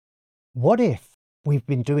What if we've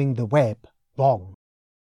been doing the web wrong?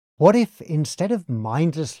 What if instead of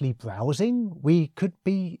mindlessly browsing, we could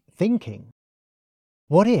be thinking?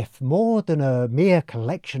 What if, more than a mere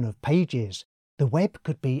collection of pages, the web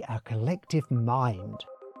could be our collective mind?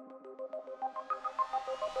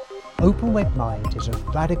 Open Web Mind is a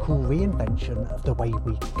radical reinvention of the way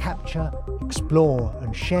we capture, explore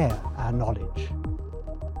and share our knowledge.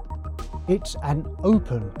 It's an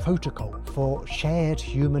open protocol for shared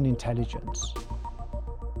human intelligence.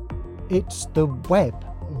 It's the web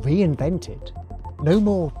reinvented. No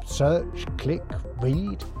more search, click,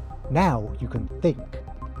 read. Now you can think.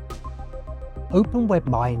 Open Web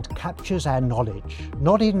Mind captures our knowledge,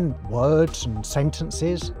 not in words and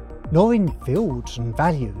sentences, nor in fields and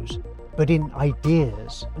values, but in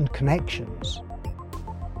ideas and connections.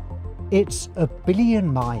 It's a billion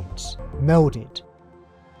minds melded.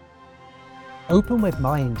 Open Web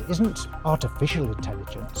Mind isn't artificial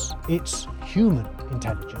intelligence, it's human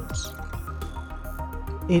intelligence.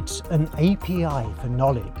 It's an API for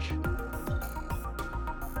knowledge.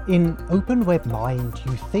 In Open Web Mind,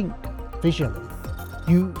 you think visually.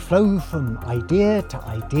 You flow from idea to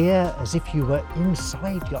idea as if you were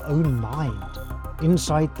inside your own mind,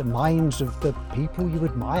 inside the minds of the people you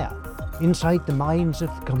admire, inside the minds of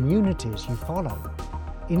the communities you follow,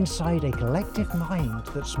 inside a collective mind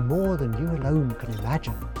that's more than you alone can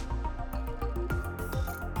imagine.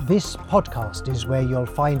 This podcast is where you'll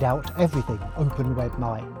find out everything Open Web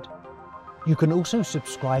Mind. You can also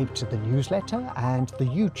subscribe to the newsletter and the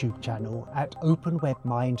YouTube channel at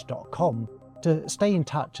openwebmind.com to stay in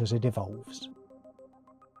touch as it evolves.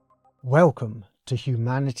 Welcome to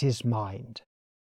Humanity's Mind.